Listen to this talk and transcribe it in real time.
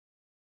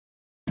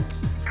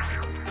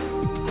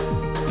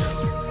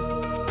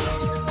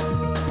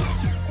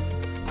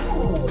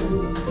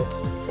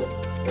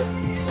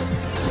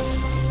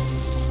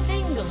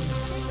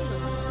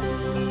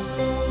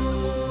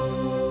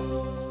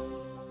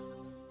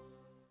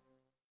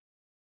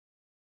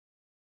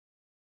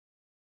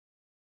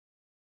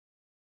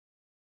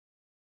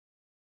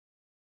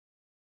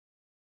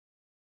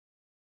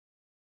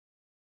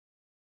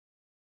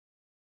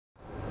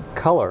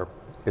Color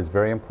is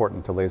very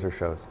important to laser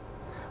shows.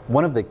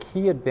 One of the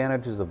key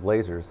advantages of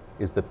lasers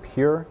is the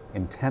pure,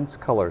 intense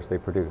colors they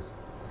produce.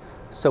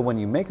 So when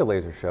you make a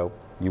laser show,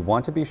 you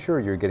want to be sure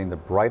you're getting the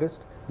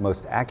brightest,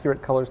 most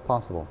accurate colors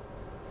possible.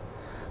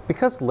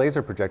 Because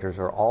laser projectors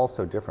are all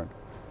so different,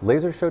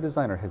 Laser Show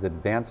Designer has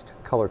advanced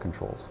color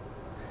controls.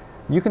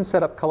 You can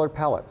set up color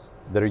palettes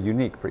that are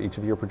unique for each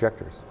of your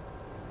projectors.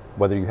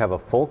 Whether you have a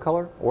full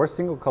color or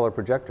single color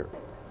projector,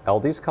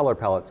 LD's color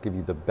palettes give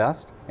you the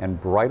best and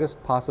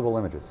brightest possible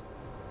images.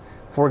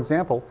 For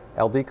example,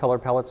 LD color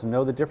palettes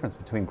know the difference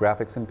between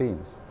graphics and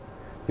beams.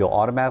 You'll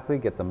automatically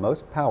get the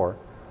most power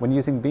when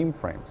using beam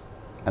frames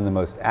and the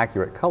most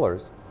accurate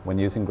colors when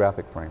using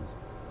graphic frames.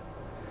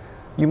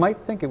 You might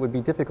think it would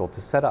be difficult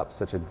to set up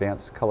such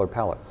advanced color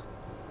palettes.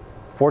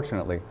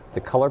 Fortunately,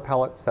 the color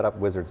palette setup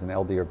wizards in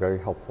LD are very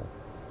helpful.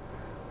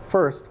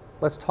 First,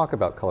 let's talk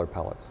about color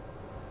palettes.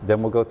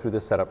 Then we'll go through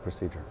the setup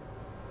procedure.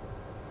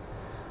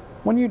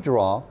 When you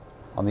draw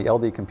on the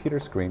LD computer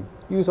screen,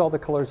 use all the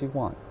colors you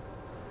want.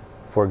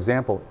 For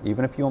example,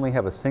 even if you only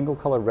have a single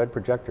color red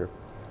projector,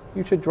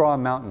 you should draw a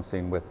mountain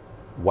scene with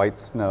white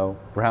snow,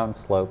 brown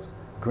slopes,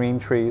 green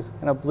trees,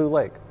 and a blue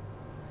lake.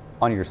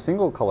 On your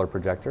single color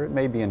projector, it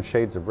may be in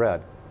shades of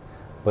red,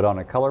 but on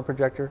a color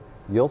projector,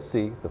 you'll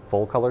see the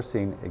full color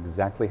scene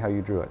exactly how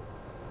you drew it.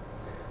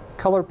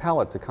 Color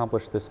palettes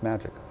accomplish this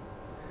magic.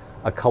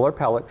 A color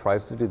palette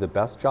tries to do the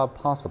best job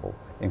possible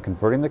in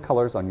converting the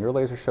colors on your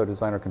Laser Show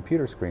Designer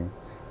computer screen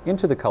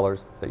into the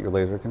colors that your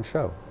laser can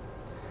show.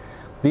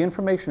 The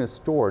information is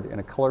stored in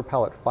a color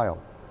palette file.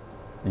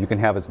 You can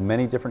have as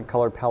many different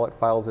color palette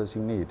files as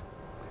you need.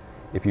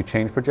 If you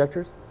change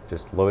projectors,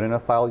 just load in a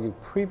file you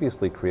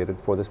previously created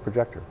for this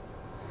projector.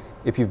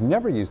 If you've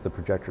never used the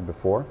projector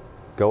before,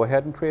 go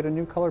ahead and create a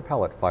new color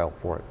palette file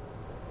for it.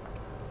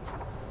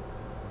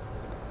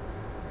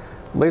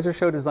 Laser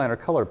Show Designer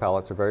color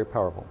palettes are very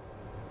powerful.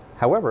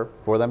 However,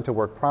 for them to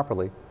work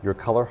properly, your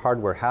color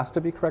hardware has to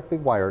be correctly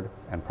wired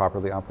and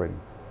properly operating.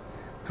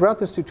 Throughout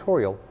this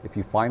tutorial, if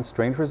you find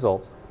strange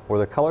results or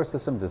the color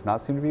system does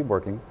not seem to be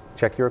working,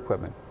 check your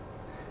equipment.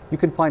 You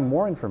can find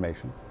more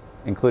information,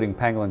 including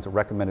Pangolin's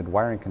recommended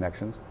wiring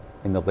connections,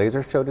 in the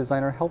Laser Show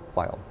Designer Help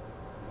file.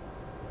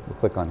 We'll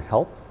click on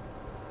Help,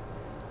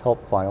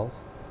 Help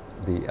Files,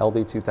 the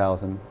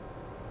LD2000.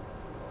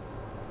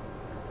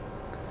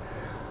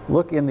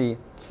 Look in the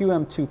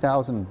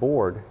QM2000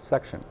 board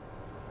section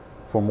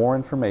for more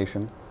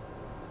information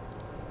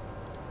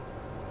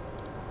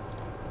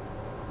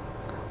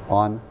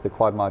on the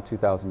QuadMod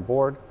 2000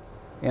 board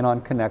and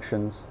on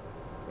connections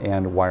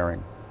and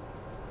wiring.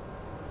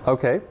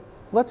 Okay,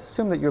 let's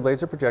assume that your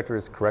laser projector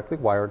is correctly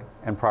wired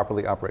and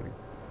properly operating.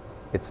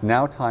 It's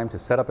now time to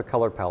set up a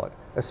color palette,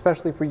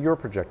 especially for your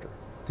projector,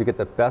 to get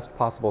the best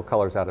possible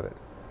colors out of it.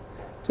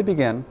 To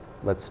begin,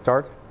 let's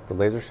start the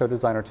Laser Show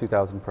Designer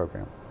 2000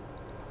 program.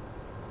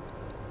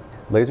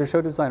 Laser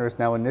Show Designer is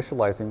now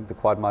initializing the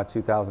QuadMod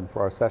 2000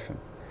 for our session.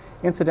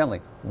 Incidentally,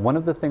 one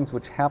of the things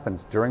which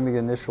happens during the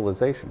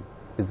initialization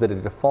is that a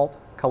default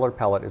color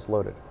palette is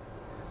loaded.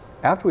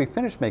 After we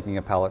finish making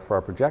a palette for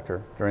our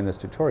projector during this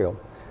tutorial,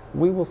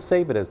 we will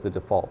save it as the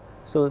default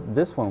so that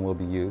this one will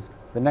be used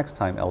the next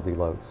time LD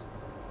loads.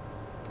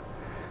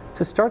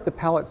 To start the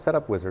palette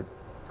setup wizard,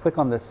 click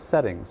on the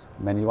Settings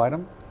menu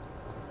item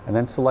and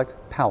then select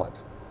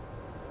Palette.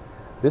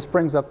 This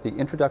brings up the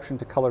Introduction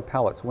to Color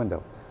Palettes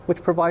window,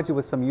 which provides you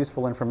with some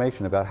useful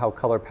information about how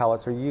color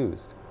palettes are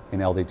used in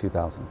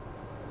LD2000.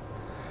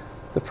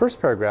 The first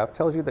paragraph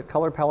tells you that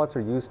color palettes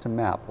are used to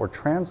map or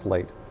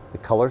translate the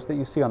colors that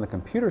you see on the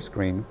computer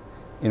screen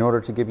in order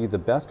to give you the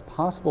best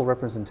possible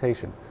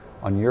representation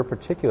on your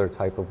particular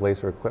type of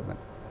laser equipment.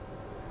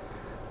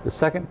 The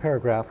second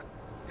paragraph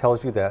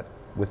tells you that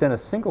within a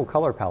single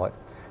color palette,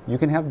 you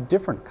can have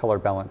different color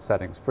balance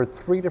settings for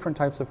 3 different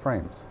types of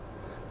frames.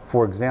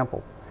 For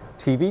example,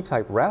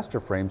 TV-type raster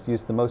frames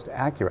use the most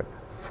accurate,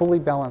 fully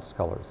balanced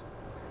colors,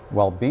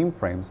 while beam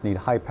frames need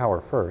high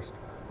power first,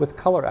 with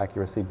color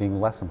accuracy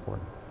being less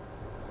important.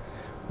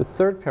 The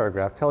third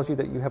paragraph tells you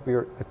that you have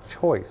a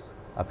choice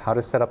of how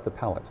to set up the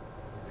palette.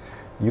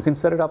 You can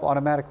set it up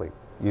automatically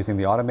using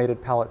the automated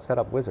palette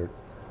setup wizard,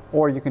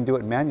 or you can do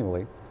it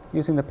manually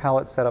using the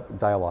palette setup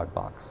dialog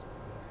box.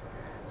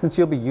 Since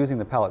you'll be using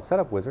the palette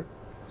setup wizard,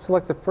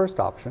 select the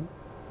first option,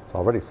 it's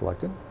already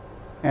selected,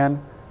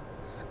 and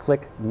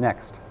click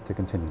Next to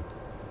continue.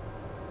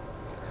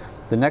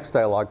 The next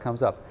dialog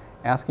comes up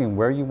asking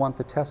where you want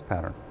the test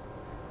pattern.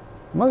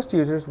 Most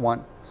users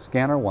want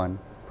Scanner 1,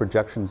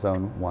 Projection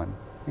Zone 1,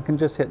 and can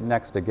just hit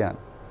Next again.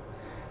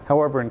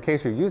 However, in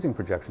case you're using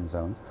projection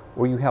zones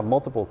or you have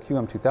multiple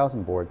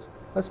QM2000 boards,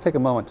 let's take a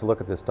moment to look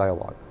at this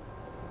dialog.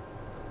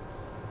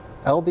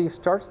 LD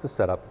starts the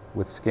setup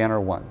with Scanner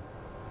 1.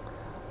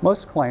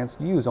 Most clients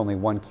use only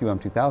one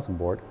QM2000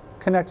 board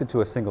connected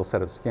to a single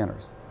set of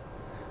scanners.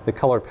 The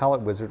color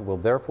palette wizard will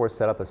therefore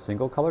set up a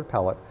single colored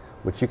palette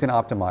which you can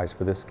optimize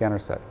for this scanner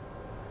set.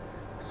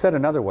 Said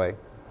another way,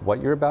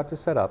 what you're about to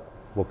set up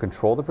will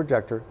control the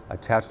projector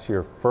attached to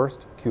your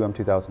first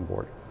QM2000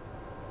 board.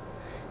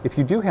 If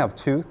you do have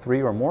 2,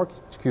 3, or more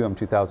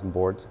QM2000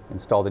 boards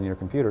installed in your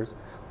computers,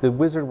 the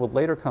wizard will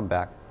later come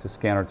back to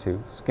scanner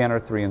 2, scanner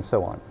 3, and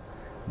so on.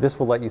 This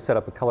will let you set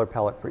up a color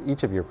palette for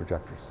each of your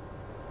projectors.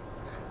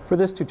 For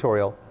this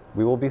tutorial,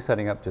 we will be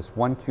setting up just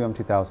one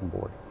QM2000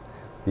 board.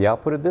 The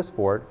output of this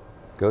board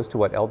goes to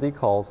what LD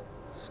calls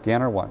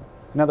scanner 1.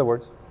 In other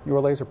words,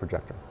 your laser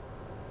projector.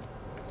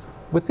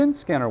 Within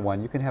scanner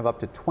 1, you can have up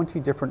to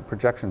 20 different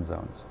projection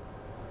zones.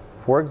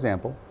 For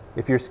example,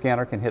 if your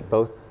scanner can hit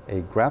both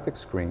a graphics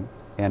screen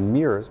and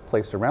mirrors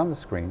placed around the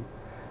screen,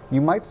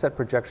 you might set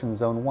projection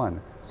zone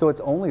 1 so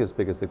it's only as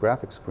big as the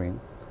graphics screen,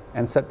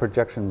 and set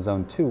projection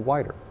zone 2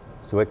 wider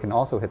so it can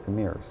also hit the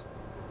mirrors.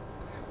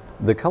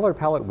 The color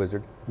palette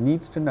wizard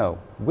needs to know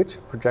which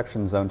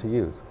projection zone to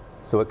use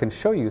so it can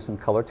show you some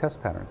color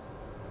test patterns.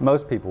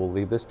 Most people will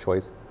leave this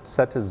choice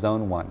set to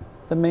zone 1,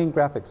 the main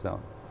graphics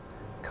zone.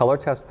 Color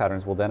test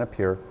patterns will then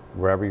appear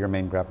wherever your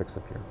main graphics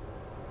appear.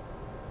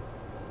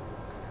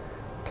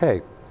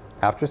 Okay,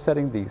 after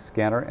setting the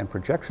scanner and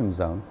projection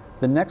zone,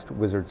 the next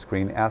wizard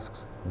screen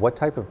asks what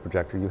type of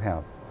projector you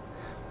have.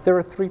 There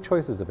are 3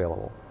 choices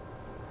available.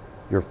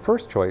 Your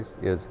first choice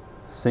is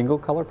single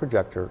color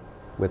projector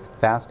with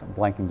fast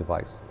blanking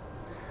device.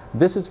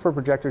 This is for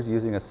projectors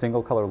using a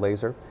single color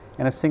laser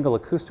and a single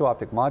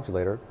acousto-optic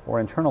modulator or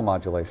internal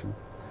modulation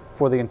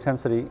for the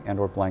intensity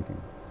and/or blanking.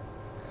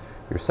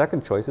 Your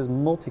second choice is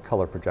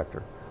multicolor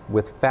projector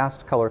with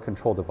fast color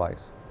control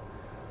device.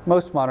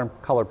 Most modern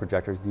color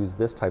projectors use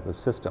this type of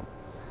system.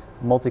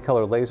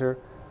 Multicolor laser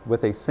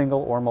with a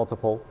single or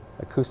multiple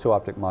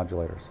acousto-optic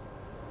modulators.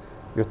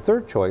 Your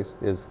third choice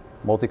is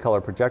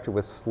multicolor projector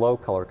with slow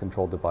color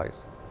control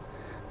device.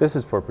 This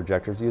is for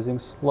projectors using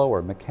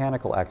slower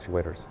mechanical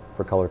actuators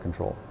for color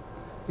control.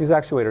 These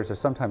actuators are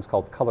sometimes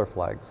called color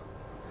flags.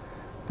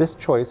 This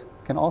choice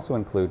can also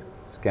include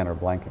scanner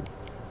blanking.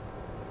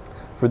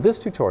 For this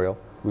tutorial,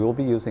 we will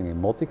be using a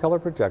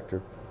multicolor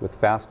projector with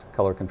fast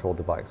color control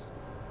device.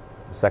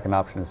 The second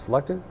option is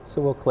selected,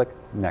 so we'll click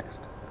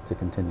Next to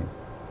continue.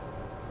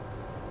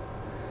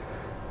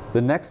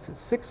 The next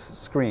 6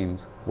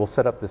 screens will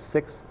set up the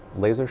 6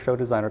 Laser Show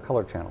Designer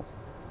color channels.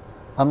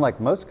 Unlike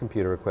most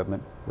computer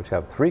equipment, which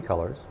have 3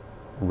 colors,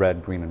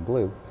 red, green, and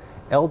blue,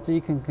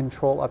 LD can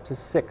control up to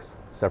 6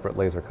 separate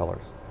laser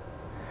colors.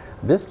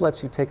 This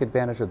lets you take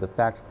advantage of the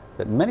fact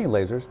that many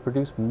lasers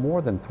produce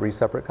more than 3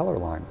 separate color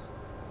lines.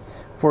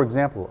 For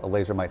example, a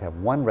laser might have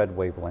 1 red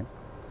wavelength,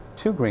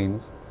 2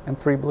 greens, and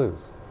 3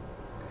 blues.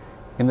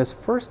 In this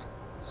first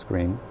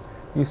screen,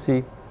 you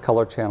see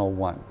color channel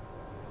 1.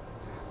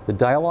 The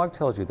dialog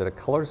tells you that a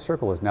colored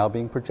circle is now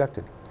being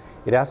projected.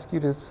 It asks you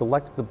to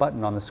select the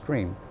button on the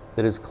screen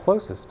that is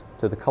closest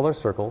to the color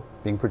circle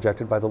being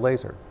projected by the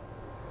laser.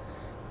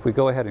 If we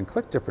go ahead and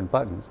click different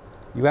buttons,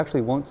 you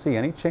actually won't see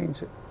any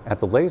change at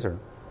the laser.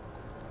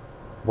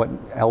 What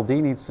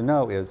LD needs to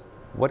know is,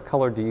 what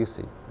color do you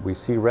see? We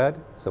see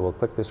red, so we'll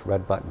click this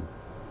red button.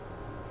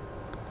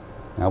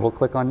 Now we'll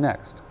click on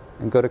Next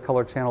and go to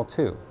color channel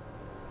 2.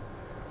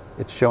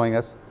 It's showing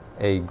us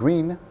a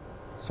green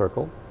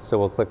circle, so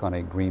we'll click on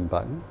a green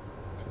button,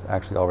 which is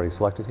actually already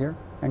selected here,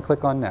 and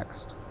click on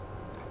Next.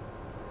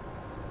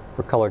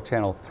 For color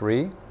channel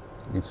 3, it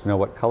needs to know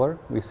what color.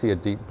 We see a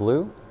deep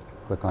blue.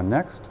 Click on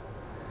Next.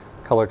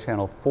 Color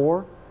channel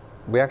 4,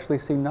 we actually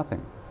see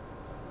nothing.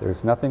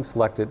 There's nothing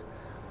selected.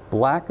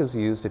 Black is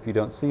used if you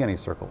don't see any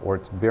circle or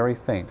it's very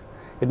faint.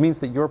 It means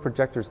that your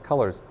projector's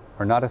colors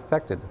are not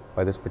affected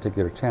by this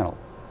particular channel.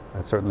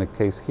 That's certainly the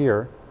case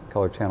here,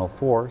 color channel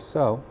 4,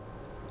 so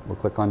we'll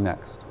click on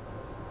Next.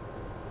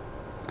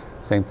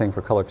 Same thing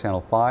for color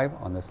channel 5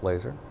 on this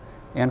laser,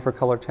 and for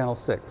color channel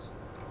 6.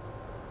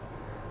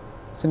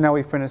 So now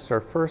we've finished our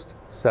first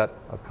set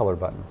of color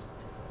buttons.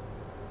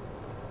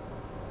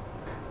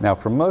 Now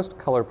for most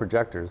color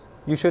projectors,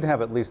 you should have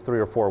at least 3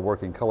 or 4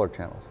 working color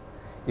channels.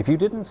 If you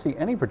didn't see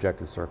any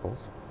projected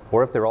circles,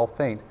 or if they're all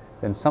faint,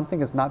 then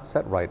something is not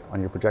set right on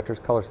your projector's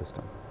color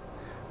system.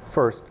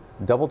 First,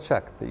 double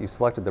check that you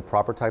selected the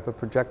proper type of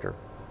projector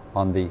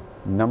on the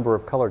Number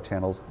of Color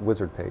Channels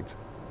wizard page.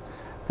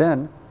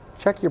 Then,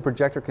 check your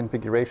projector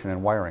configuration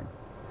and wiring.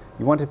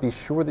 You want to be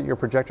sure that your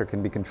projector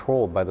can be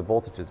controlled by the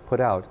voltages put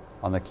out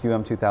on the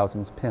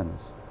QM2000's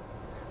pins.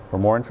 For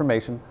more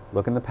information,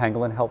 look in the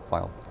Pangolin help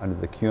file under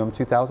the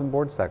QM2000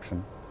 board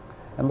section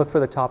and look for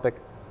the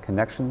topic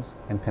Connections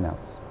and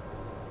Pinouts.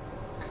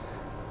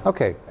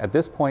 Okay, at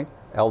this point,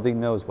 LD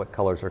knows what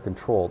colors are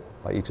controlled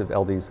by each of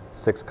LD's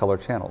 6 color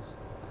channels.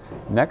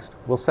 Next,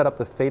 we'll set up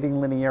the fading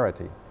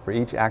linearity for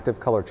each active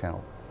color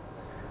channel.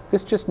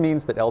 This just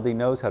means that LD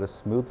knows how to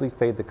smoothly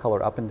fade the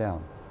color up and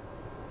down.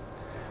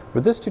 For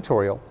this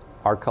tutorial,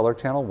 our color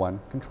channel 1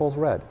 controls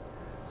red,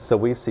 so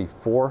we see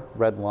 4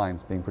 red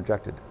lines being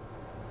projected.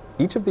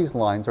 Each of these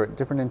lines are at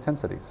different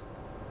intensities.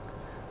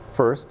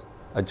 First,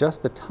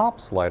 adjust the top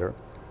slider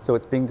so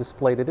it's being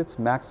displayed at its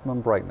maximum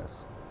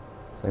brightness.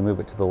 So I move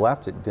it to the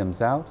left, it dims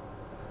out.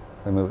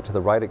 So I move it to the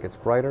right, it gets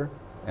brighter.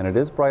 And it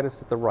is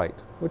brightest at the right,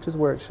 which is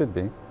where it should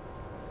be.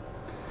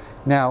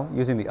 Now,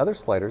 using the other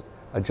sliders,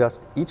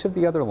 adjust each of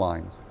the other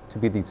lines to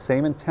be the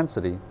same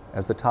intensity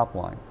as the top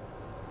line.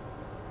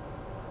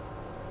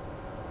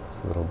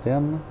 It's a little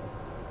dim,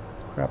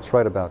 perhaps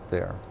right about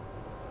there.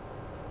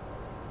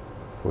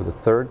 For the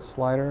third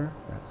slider,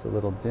 that's a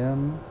little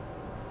dim,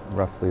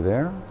 roughly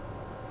there.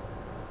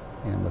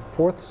 And the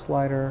fourth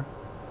slider,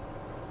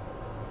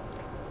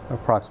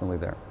 approximately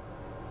there.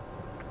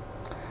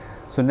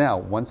 So now,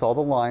 once all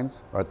the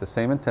lines are at the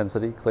same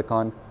intensity, click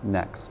on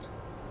Next.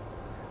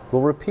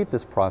 We'll repeat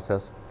this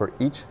process for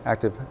each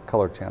active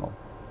color channel.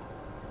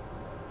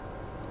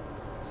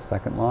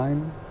 Second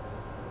line,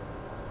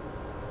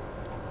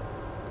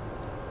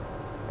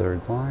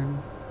 third line,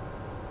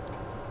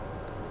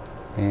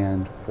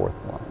 and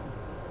fourth line.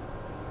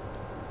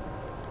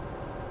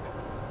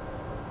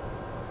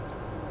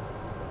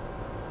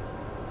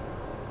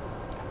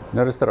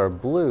 Notice that our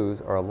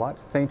blues are a lot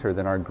fainter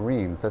than our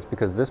greens. That's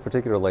because this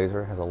particular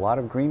laser has a lot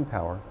of green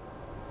power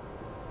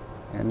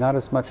and not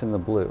as much in the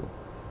blue.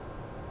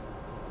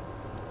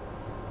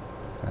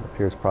 That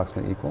appears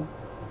approximately equal.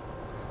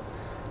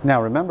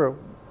 Now remember,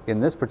 in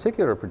this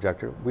particular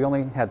projector, we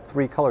only had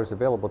 3 colors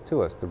available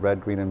to us, the red,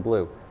 green, and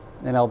blue.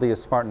 And LD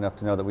is smart enough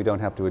to know that we don't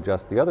have to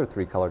adjust the other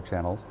 3 color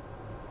channels.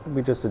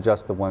 We just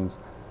adjust the ones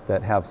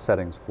that have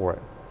settings for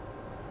it.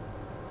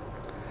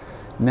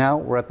 Now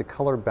we're at the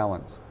color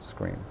balance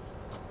screen.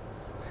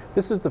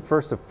 This is the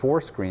first of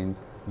 4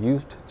 screens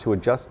used to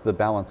adjust the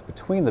balance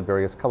between the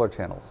various color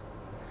channels.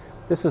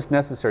 This is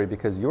necessary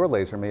because your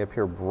laser may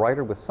appear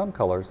brighter with some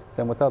colors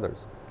than with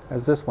others,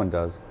 as this one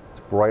does.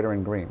 It's brighter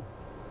in green.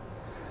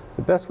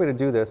 The best way to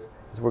do this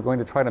is we're going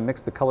to try to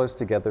mix the colors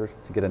together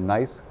to get a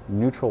nice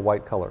neutral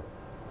white color.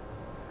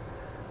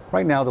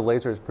 Right now the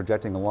laser is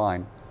projecting a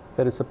line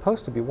that is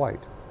supposed to be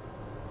white.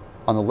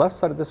 On the left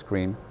side of the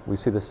screen we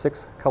see the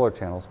 6 color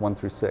channels 1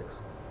 through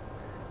 6.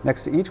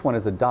 Next to each one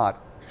is a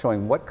dot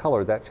showing what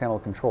color that channel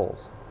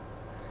controls.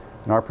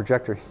 In our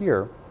projector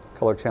here,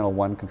 color channel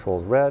 1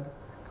 controls red,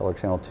 color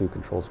channel 2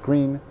 controls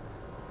green,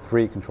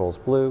 3 controls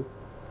blue,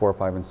 4,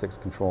 5, and 6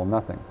 control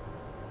nothing.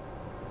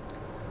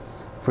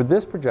 For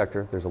this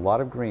projector, there's a lot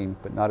of green,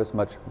 but not as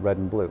much red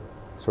and blue.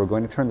 So we're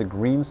going to turn the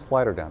green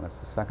slider down. That's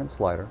the second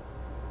slider.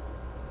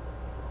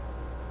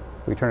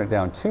 If we turn it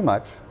down too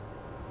much,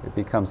 it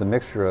becomes a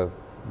mixture of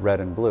red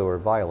and blue, or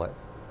violet.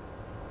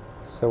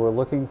 So we're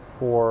looking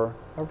for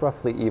a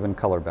roughly even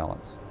color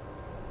balance.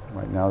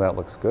 Right now that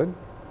looks good.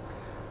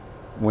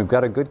 When we've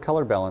got a good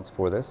color balance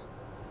for this,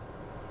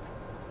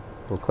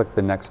 we'll click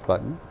the Next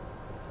button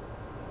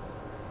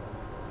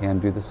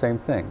and do the same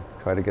thing.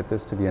 Try to get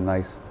this to be a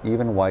nice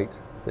even white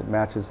that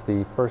matches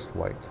the first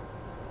white.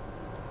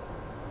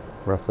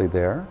 Roughly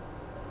there.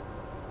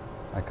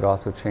 I could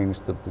also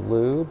change the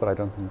blue, but I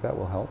don't think that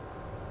will help.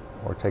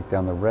 Or take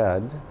down the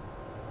red.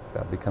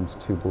 That becomes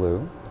too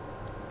blue.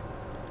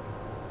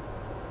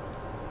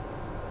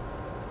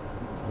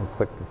 We'll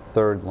click the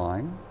third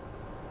line.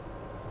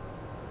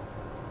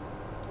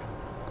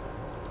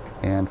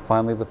 And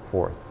finally the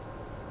fourth.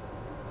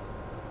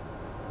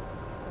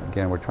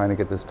 Again, we're trying to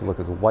get this to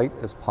look as white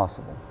as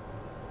possible.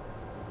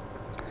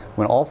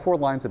 When all 4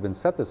 lines have been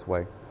set this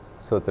way,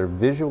 so that they're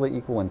visually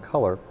equal in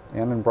color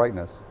and in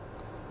brightness,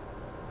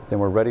 then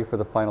we're ready for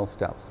the final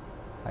steps.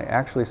 I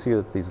actually see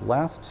that these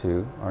last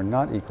 2 are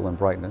not equal in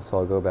brightness, so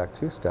I'll go back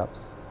 2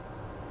 steps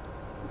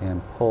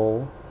and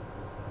pull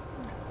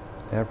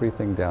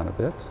everything down a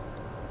bit.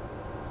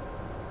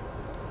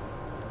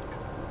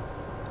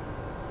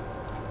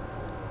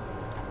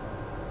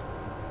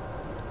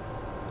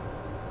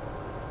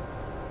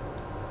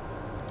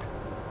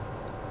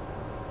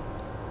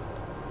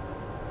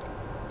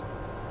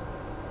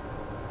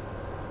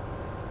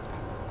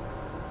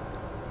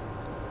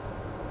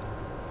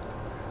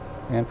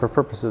 And for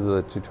purposes of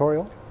the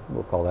tutorial,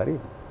 we'll call that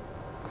even.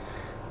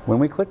 When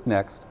we click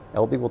Next,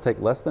 LD will take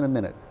less than a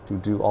minute to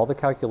do all the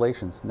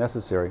calculations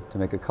necessary to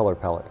make a color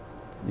palette.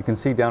 You can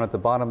see down at the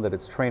bottom that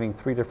it's training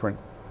 3 different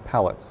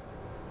palettes.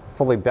 A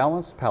fully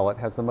balanced palette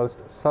has the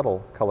most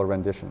subtle color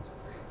renditions.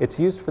 It's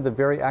used for the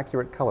very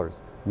accurate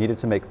colors needed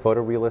to make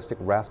photorealistic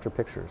raster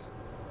pictures.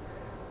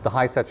 The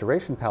high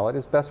saturation palette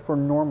is best for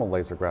normal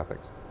laser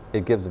graphics.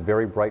 It gives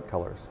very bright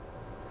colors.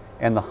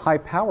 And the high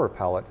power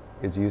palette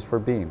is used for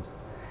beams.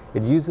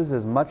 It uses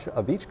as much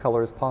of each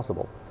color as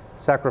possible,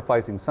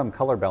 sacrificing some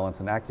color balance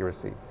and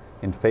accuracy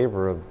in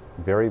favor of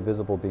very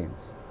visible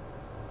beams.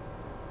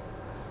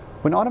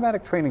 When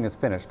automatic training is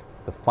finished,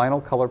 the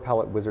final color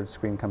palette wizard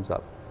screen comes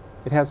up.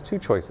 It has 2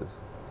 choices,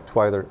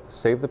 to either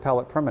save the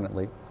palette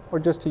permanently or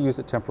just to use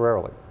it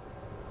temporarily.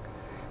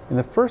 In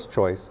the first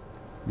choice,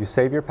 you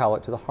save your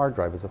palette to the hard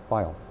drive as a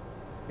file.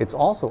 It's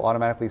also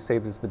automatically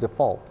saved as the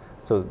default,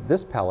 so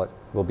this palette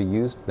will be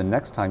used the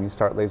next time you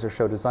start Laser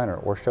Show Designer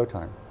or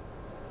Showtime.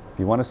 If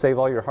you want to save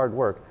all your hard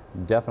work,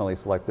 definitely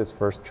select this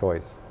first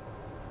choice.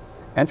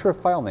 Enter a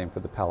file name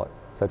for the palette,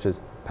 such as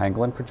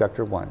Pangolin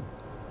Projector 1.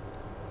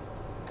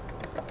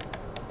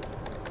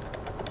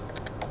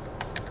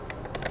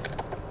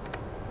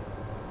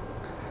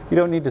 You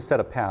don't need to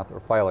set a path or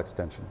file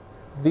extension.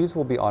 These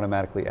will be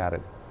automatically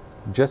added.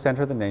 Just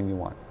enter the name you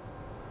want.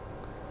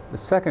 The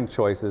second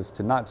choice is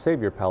to not save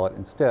your palette.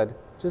 Instead,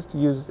 just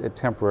use it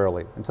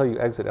temporarily until you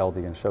exit LD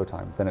in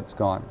Showtime. Then it's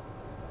gone.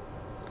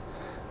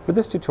 For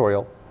this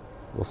tutorial,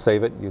 we'll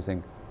save it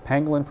using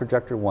Pangolin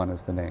Projector 1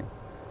 as the name.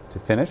 To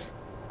finish,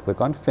 click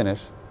on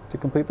Finish to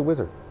complete the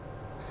wizard.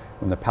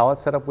 When the palette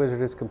setup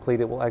wizard is complete,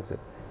 it will exit,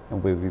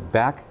 and we'll be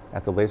back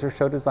at the Laser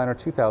Show Designer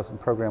 2000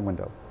 program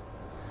window.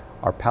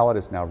 Our palette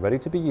is now ready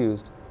to be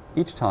used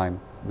each time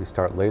we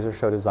start Laser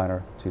Show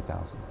Designer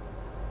 2000.